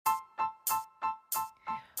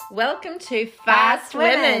Welcome to Fast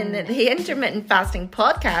Women, the intermittent fasting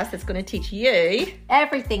podcast that's going to teach you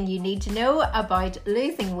everything you need to know about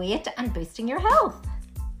losing weight and boosting your health.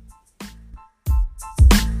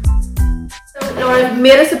 So Laura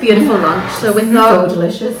made us a beautiful lunch, so we thought, so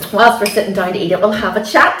delicious. whilst we're sitting down to eat it, we'll have a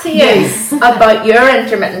chat to you about your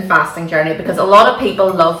intermittent fasting journey, because a lot of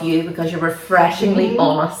people love you because you're refreshingly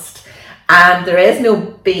honest and there is no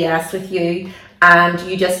BS with you. And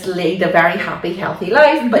you just lead a very happy, healthy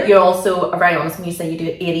life, but you're also very honest when you say you do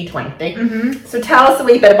 80-20. So tell us a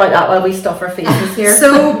wee bit about that while we stuff our faces here.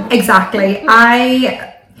 So, exactly.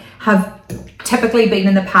 I have typically been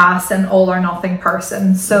in the past an all or nothing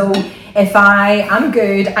person. So, if I am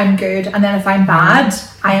good, I'm good. And then if I'm bad,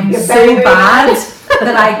 I am so bad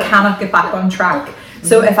that I cannot get back on track.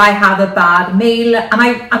 So if I have a bad meal, and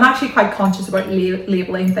I'm actually quite conscious about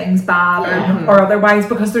labelling things bad or otherwise,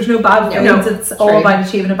 because there's no bad foods, it's all about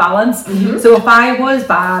achieving a balance. So if I was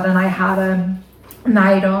bad and I had a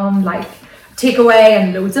night on like takeaway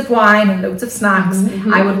and loads of wine and loads of snacks,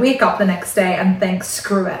 I would wake up the next day and think,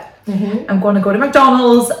 screw it. I'm going to go to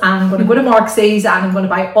McDonald's and I'm going to go to Marxie's and I'm going to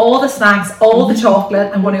buy all the snacks, all the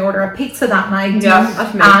chocolate. I'm going to order a pizza that night.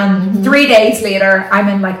 And 3 days later, I'm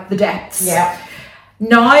in like the depths.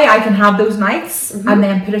 Now I can have those nights and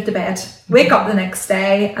then put it to bed. Wake up the next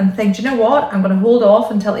day and think, you know what? I'm going to hold off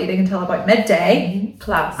until eating until about midday.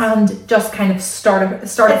 Class. And just kind of start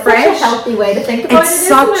It's fresh. such a healthy way to think about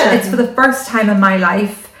It's for the first time in my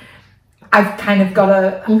life I've kind of got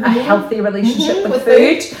a healthy relationship with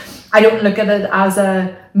food. I don't look at it as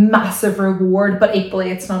a massive reward, but equally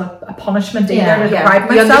it's not a punishment either to deprive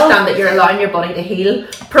myself. You understand that you're allowing your body to heal,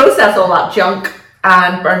 process all that junk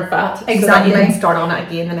and burn fat, so that you can start on it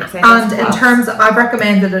again the next day. And in terms of, I've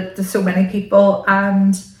recommended it to so many people,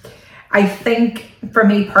 and I think for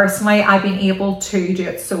me personally, I've been able to do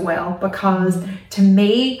it so well because to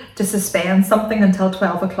me, to suspend something until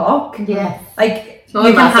 12 o'clock, like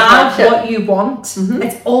you can have what you want.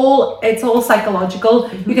 It's all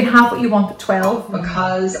psychological. You can have what you want at 12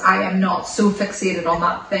 because I am not so fixated on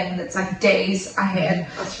that thing that's like days ahead.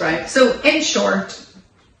 That's right. So in short,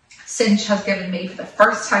 Cinch has given me, for the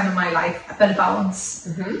first time in my life, a bit of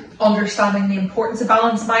balance. Understanding the importance of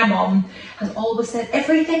balance. My mum has always said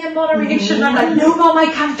everything in moderation. I'm like, no mum, I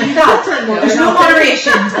can't do that. There's no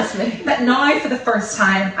moderation. That's me. But now, for the first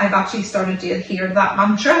time, I've actually started to adhere to that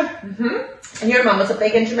mantra. And your mum was a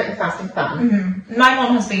big intermittent fasting fan. My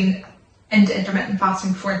mum has been into intermittent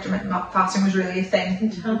fasting before intermittent fasting was really a thing.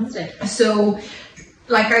 Fantastic. So,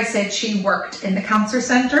 like I said, she worked in the cancer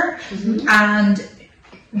centre and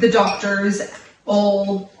the doctors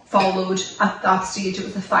all followed at that stage. It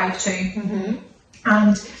was a 5-2.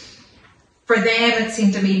 And for them, it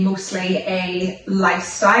seemed to me mostly a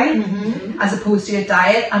lifestyle as opposed to a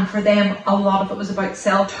diet. And for them, a lot of it was about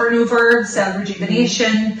cell turnover, cell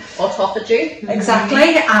rejuvenation. Autophagy.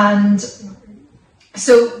 Exactly. And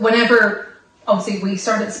so whenever obviously we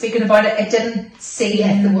started speaking about it, it didn't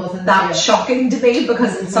seem that shocking to me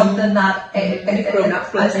because it's something that I've kind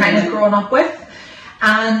of grown up with.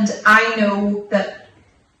 And I know that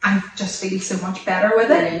I just feel so much better with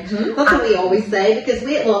it. That's what we always say, because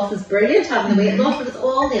weight loss is brilliant, having the weight loss, but it's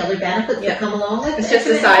all the other benefits that come along with it. It's just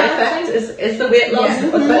a side effect, is the weight loss.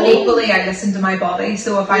 But equally, I listen to my body.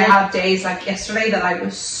 So if I have days like yesterday that I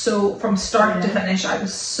was so, from start to finish, I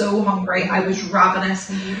was so hungry, I was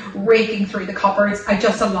ravenous, raking through the cupboards, I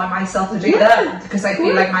just allow myself to do that because I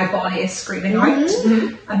feel like my body is screaming out.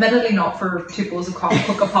 Admittedly not for 2 bowls of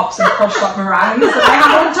Cocoa Pops and crushed up meringues that I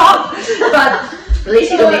have on top, but at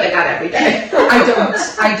least you don't eat like that every day.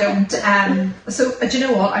 I don't. So do you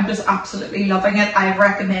know what? I'm just absolutely loving it. I've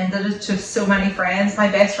recommended it to so many friends. My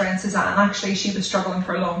best friend Suzanne, actually, she was struggling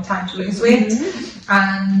for a long time to lose weight,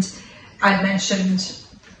 and I mentioned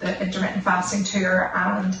the intermittent fasting to her,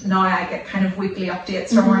 and now I get kind of weekly updates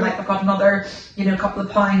from her, like I've got another, couple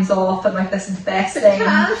of pounds off, and like this is the best thing.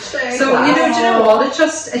 So do you know what? It's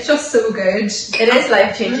just so good. It is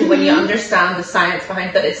life changing when you understand the science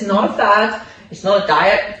behind it. It's not a fad. It's not a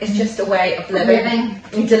diet, it's just a way of living.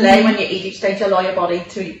 You delay when you eat each day to allow your body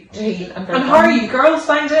to heal and burn. And how are you girls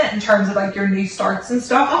finding it in terms of like your new starts and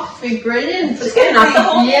stuff? Oh, it's been brilliant. It's getting up the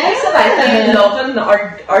whole piece of it. Loving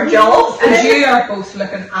our jobs. And you are both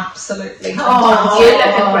looking absolutely fantastic. You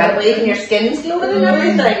look incredible, even your skin's glowing and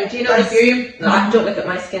everything. Do you know if you... No, don't look at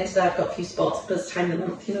my skin today, I've got a few spots because it's time of the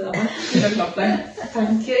month, you know that one. You look lovely.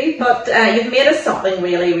 Thank you. But you've made us something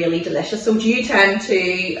really, really delicious. So do you tend to,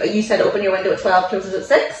 you said open your window at 12, closes at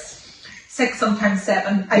 6? 6, sometimes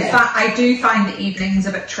 7. I do find the evenings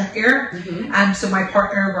a bit trickier, and so my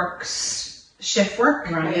partner works shift work.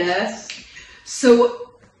 Right. Yes.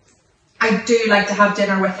 So I do like to have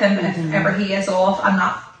dinner with him if ever he is off, and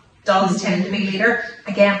that does tend to be later.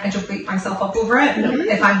 Again, I just beat myself up over it.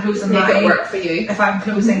 If I'm closing Make it work for you. If I'm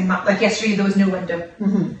closing my, like yesterday, there was no window.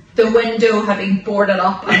 The window had been boarded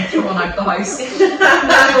up and thrown out the house.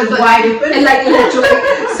 That was wide open. Like literally.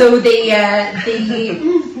 So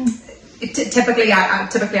typically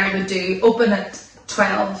I would do open at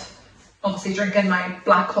 12, obviously drinking my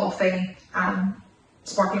black coffee,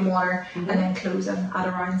 sparkling water, and then closing at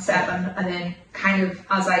around 7, and then kind of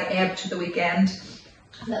as I ebb to the weekend,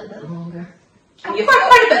 A little bit longer. And you've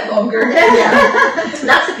quite a bit longer.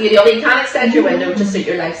 That's the beauty of it. You can extend your window to suit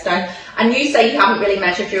your lifestyle. And you say you haven't really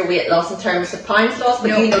measured your weight loss in terms of pounds lost, but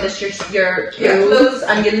you notice your clothes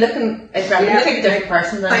and you're looking incredible. You look like a different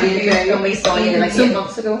person than when we saw you like 8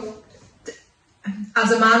 months ago.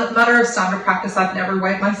 As a matter of standard practice, I've never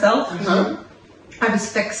weighed myself. I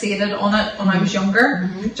was fixated on it when I was younger,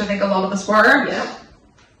 which I think a lot of us were. Yeah.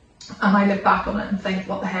 And I look back on it and think,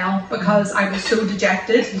 what the hell? Because I was so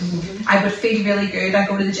dejected. I would feel really good. I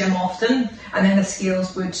go to the gym often, and then the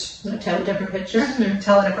scales would Tell a different picture.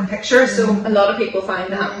 tell a different picture. So a lot of people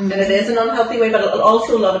find that, and it is an unhealthy way, but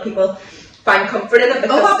also a lot of people find comfort in it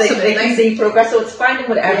because they can see progress. So it's finding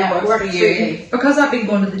whatever works for you. Because I've been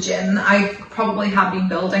going to the gym, I probably have been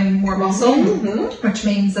building more muscle, which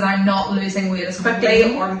means that I'm not losing weight as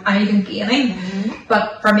quickly, or I'm even gaining.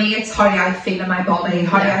 But for me, it's how do I feel in my body,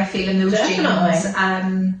 how do I feel in those jeans,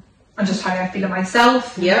 and just how do I feel in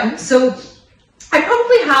myself. So I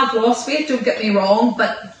probably have lost weight, don't get me wrong,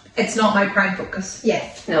 but it's not my prime focus.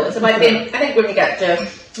 Yes. No, it's about being, I think when you get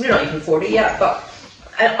to, you're not even 40 yet, but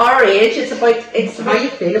at our age, it's how you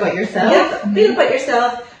feel about yourself. Yeah, feel about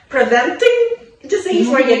yourself, preventing disease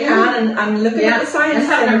where you can, and looking at the science. And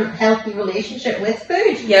having a healthy relationship with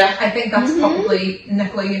food. Yeah, I think that's probably,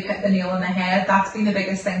 Nicola, you've hit the nail on the head. That's been the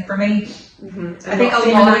biggest thing for me. I think a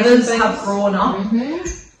lot of us have grown up.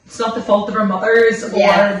 It's not the fault of our mothers or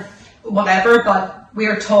whatever, but we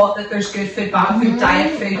are taught that there's good food, bad food,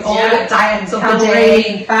 diet food, all the diets of the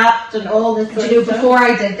day, fat and all this. Do you know, before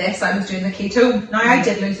I did this, I was doing the keto. Now I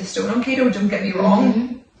did lose a stone on keto, don't get me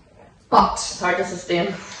wrong, but it's hard to sustain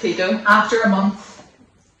keto. After a month,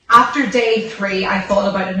 after day 3, I thought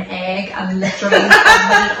about an egg and literally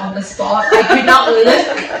vomited on the spot. I could not look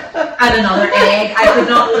at another egg. I could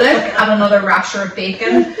not look at another rasher of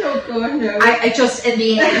bacon. Oh God, no. I just, in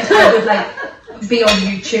the end, I would like be on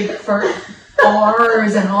YouTube for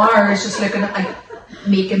hours and hours just looking at like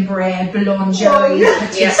making bread, boulangeries,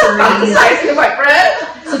 patisseries. White bread.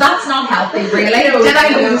 So that's not healthy, really. Did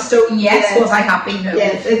I lose a stone? Yes. Was I happy? No.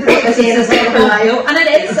 Yes, It's sustainable. No. And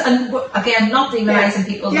it is, and again, not demonising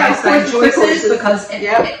people's lifestyle choices because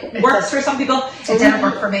it works for some people. It didn't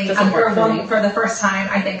work for me. And for the first time,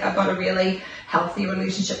 I think I've got a really healthy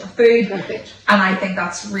relationship with food. And I think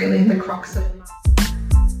that's really the crux of it.